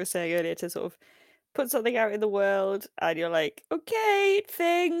wild, like you were saying earlier, to sort of put something out in the world and you're like, okay,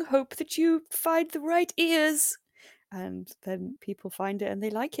 thing, hope that you find the right ears. And then people find it and they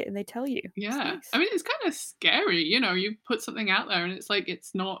like it and they tell you. Yeah. It's nice. I mean, it's kind of scary, you know, you put something out there and it's like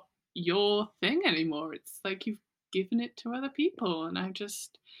it's not your thing anymore. It's like you've given it to other people, and I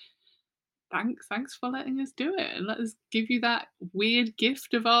just thanks for letting us do it and let us give you that weird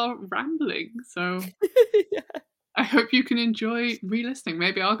gift of our rambling. So Yeah. I hope you can enjoy re-listening.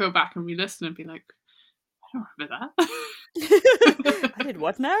 Maybe I'll go back and re-listen and be like, I don't remember that. I did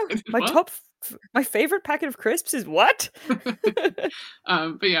what now? I did what? My favorite packet of crisps is what?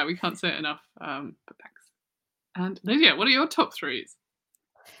 But yeah, we can't say it enough. But thanks. And Lydia, what are your top threes?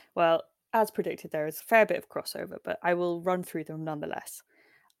 Well, as predicted, there is a fair bit of crossover, but I will run through them nonetheless.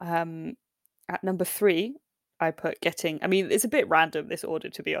 At number 3, I put getting. I mean, it's a bit random, this order,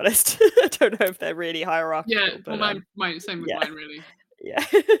 to be honest. I don't know if they're really hierarchical. Yeah, But well, mine, same with mine, really.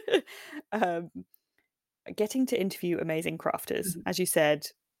 Yeah. Getting to interview amazing crafters, as you said.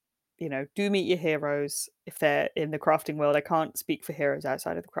 You know, do meet your heroes if they're in the crafting world. I can't speak for heroes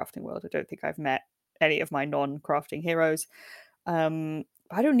outside of the crafting world. I don't think I've met any of my non-crafting heroes.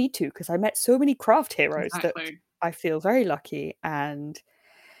 I don't need to, because I met so many craft heroes that I feel very lucky. And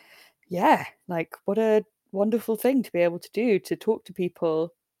yeah, like, what a wonderful thing to be able to do, to talk to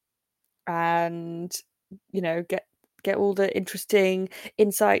people and, you know, get all the interesting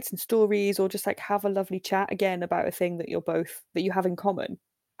insights and stories, or just like have a lovely chat again about a thing that you have in common.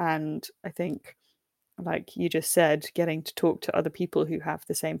 And I think, like you just said, getting to talk to other people who have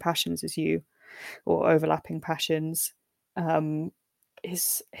the same passions as you, or overlapping passions,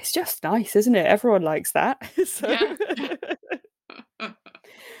 is it's just nice, isn't it? Everyone likes that. Yeah.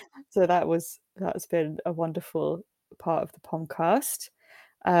 So that's been a wonderful part of the Pomcast.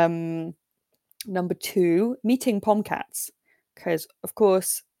 Number 2, meeting Pomcats, because of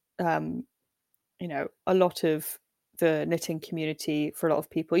course, you know, a lot of the knitting community for a lot of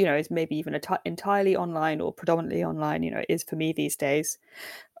people, you know, is maybe even entirely online or predominantly online. You know, it is for me these days.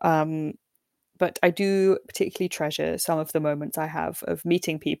 But I do particularly treasure some of the moments I have of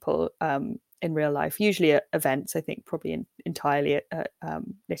meeting people in real life, usually at events. I think probably entirely at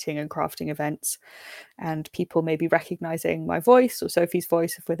knitting and crafting events, and people maybe recognizing my voice or Sophie's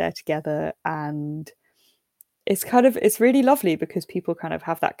voice if we're there together. And it's really lovely, because people kind of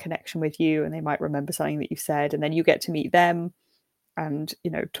have that connection with you, and they might remember something that you've said, and then you get to meet them and,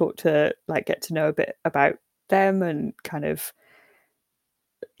 you know, get to know a bit about them, and kind of,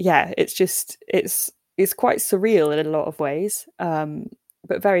 yeah, it's quite surreal in a lot of ways,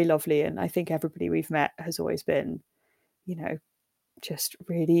 but very lovely. And I think everybody we've met has always been, you know, just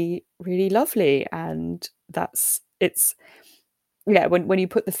really, really lovely. And yeah, when you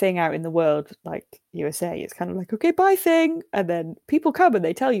put the thing out in the world, like you were saying, it's kind of like, okay, bye thing, and then people come and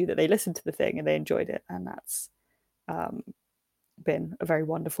they tell you that they listened to the thing and they enjoyed it, and that's been a very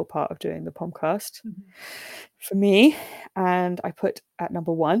wonderful part of doing the Pomcast for me. And I put at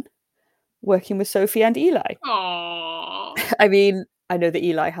number 1, working with Sophie and Eli. Aww. I mean, I know that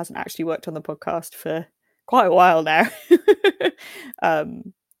Eli hasn't actually worked on the podcast for quite a while now,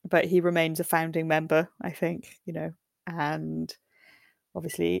 but he remains a founding member, I think, you know, and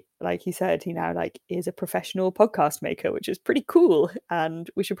obviously, like he said, he now is a professional podcast maker, which is pretty cool. And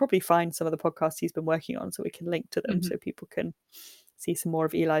we should probably find some of the podcasts he's been working on so we can link to them, so people can see some more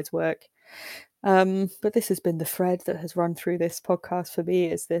of Eli's work. But this has been the thread that has run through this podcast for me,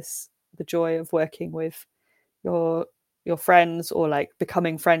 is the joy of working with your friends, or like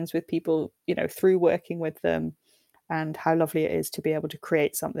becoming friends with people, you know, through working with them, and how lovely it is to be able to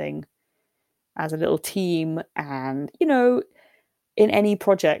create something as a little team. And, you know, in any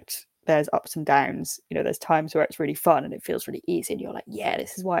project there's ups and downs. You know, there's times where it's really fun and it feels really easy and you're like, yeah,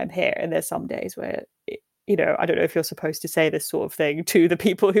 this is why I'm here. And there's some days where you know, I don't know if you're supposed to say this sort of thing to the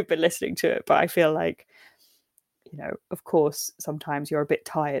people who've been listening to it, but I feel like, of course, sometimes you're a bit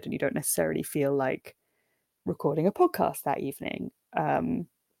tired and you don't necessarily feel like recording a podcast that evening,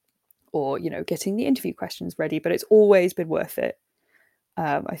 or, getting the interview questions ready, but it's always been worth it.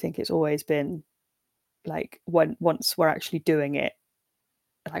 I think it's always been like once we're actually doing it,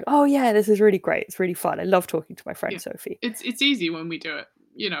 like, oh yeah, this is really great. It's really fun. I love talking to my friend Sophie. It's easy when we do it.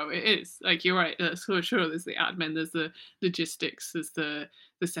 It is, like, you're right. So sure, there's the admin, there's the logistics, there's the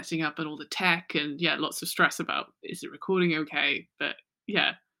setting up and all the tech, and lots of stress about, is it recording okay? But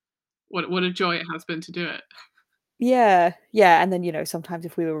what a joy it has been to do it. Yeah. And then, sometimes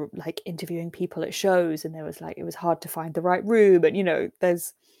if we were like interviewing people at shows and it was hard to find the right room, and there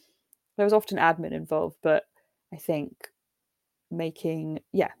was often admin involved, but I think making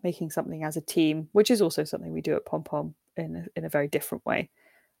something as a team, which is also something we do at Pom Pom in a very different way,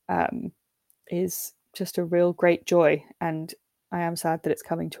 is just a real great joy. And I am sad that it's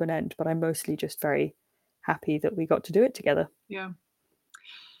coming to an end, but I'm mostly just very happy that we got to do it together.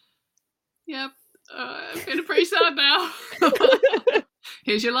 I'm feeling pretty sad now.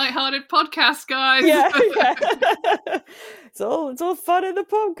 Here's your lighthearted podcast, guys. Yeah. It's all fun in the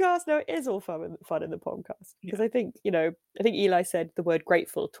podcast. No, it is all fun in the podcast, because I think Eli said the word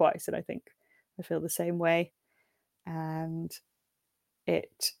grateful twice, and I think I feel the same way. And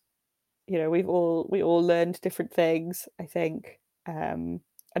it, we all learned different things, I think, and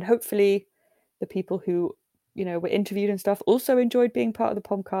hopefully the people who were interviewed and stuff also enjoyed being part of the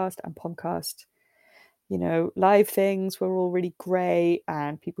Pomcast. And Pomcast, live things were all really great,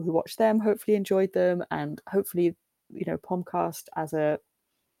 and people who watched them hopefully enjoyed them, and hopefully Pomcast as a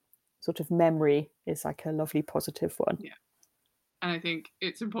sort of memory is like a lovely positive one. And I think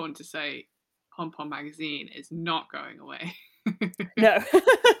it's important to say Pom Pom magazine is not going away.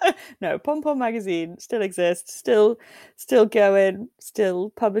 No, Pom Pom magazine still exists, still going, still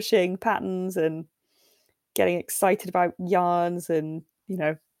publishing patterns and getting excited about yarns and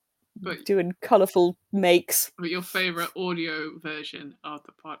doing colourful makes. But your favourite audio version of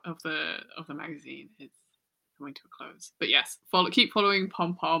the magazine is coming to a close. But yes, keep following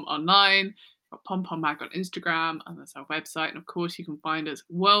Pom Pom online. Got Pom Pom Mag on Instagram, and that's our website. And of course, you can find us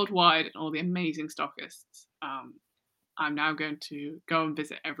worldwide and all the amazing stockists. I'm now going to go and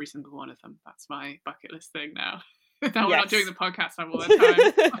visit every single one of them. That's my bucket list thing now. Now we're not doing the podcast, I have all the time.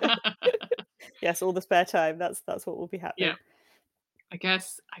 Yes, all the spare time. That's what will be happening. Yeah. I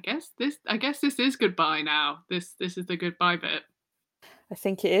guess this is goodbye now. This is the goodbye bit. I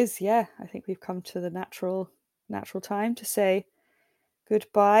think it is, yeah. I think we've come to the natural time to say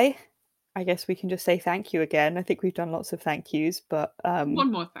goodbye. I guess we can just say thank you again. I think we've done lots of thank yous, but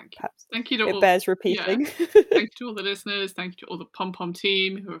one more thank you. Thank you to it bears repeating. Thank you to all the listeners. Thank you to all the Pom Pom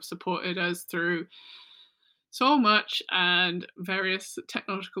team who have supported us through so much and various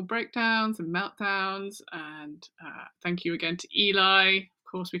technological breakdowns and meltdowns. And thank you again to Eli. Of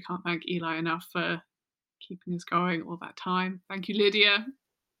course, we can't thank Eli enough for keeping us going all that time. Thank you, Lydia.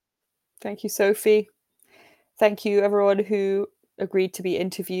 Thank you, Sophie. Thank you, everyone who agreed to be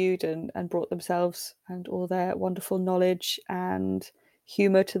interviewed and brought themselves and all their wonderful knowledge and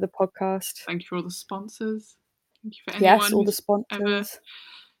humour to the podcast. Thank you for all the sponsors. Thank you for anyone all the sponsors ever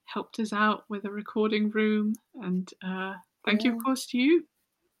helped us out with a recording room. And thank you, of course, to you.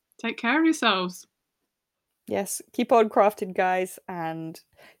 Take care of yourselves. Yes, keep on crafting, guys. And,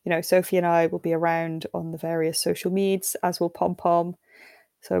 Sophie and I will be around on the various social medias, as will Pom Pom.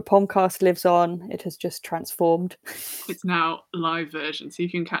 So Pomcast lives on. It has just transformed. It's now a live version. So you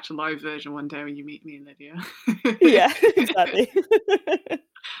can catch a live version one day when you meet me and Lydia. Yeah, exactly.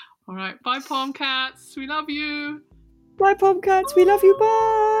 All right. Bye, Pomcats. We love you. Bye, Pomcats. We love you.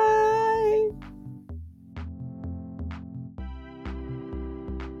 Bye.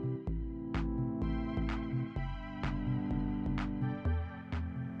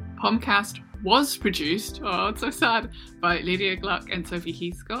 Pomcast was produced, oh, it's so sad, by Lydia Gluck and Sophie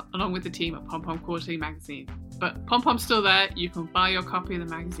Heathcott, along with the team at Pom Pom Quarterly magazine. But Pom Pom's still there. You can buy your copy of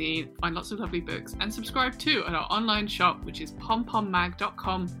the magazine, find lots of lovely books, and subscribe too at our online shop, which is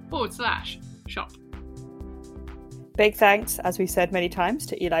pompommag.com/shop. Big thanks, as we've said many times,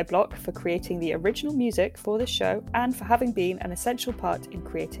 to Eli Block for creating the original music for this show and for having been an essential part in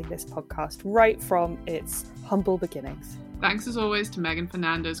creating this podcast right from its humble beginnings. Thanks as always to Megan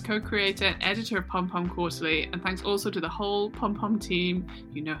Fernandez, co-creator and editor of Pom Pom Quarterly, and thanks also to the whole Pom Pom team.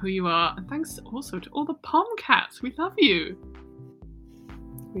 You know who you are, and thanks also to all the Pomcats. We love you.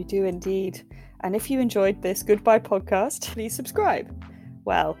 We do indeed. And if you enjoyed this goodbye podcast, please subscribe.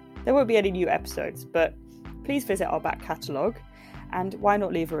 Well, there won't be any new episodes, but please visit our back catalogue, and why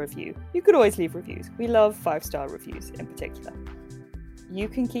not leave a review? You could always leave reviews. We love 5-star reviews in particular. you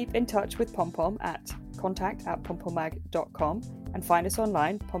can keep in touch with Pompom at contact@pompommag.com and find us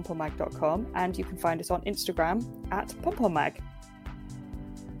online, pompommag.com, and you can find us on Instagram at pompommag.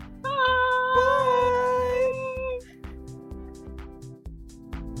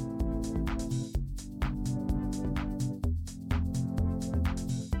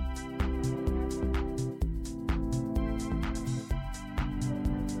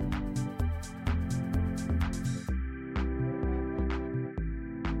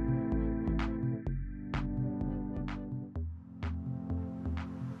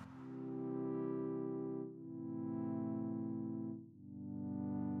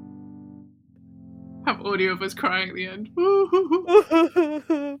 Have audio of us crying at the end.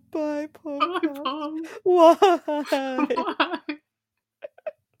 Bye, Pom. Bye, Pom. Why? Why?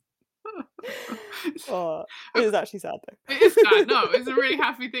 Oh, it is actually sad though. It is sad. No, it's a really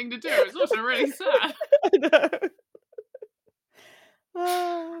happy thing to do. It's also really sad. I know.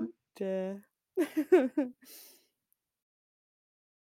 Oh dear.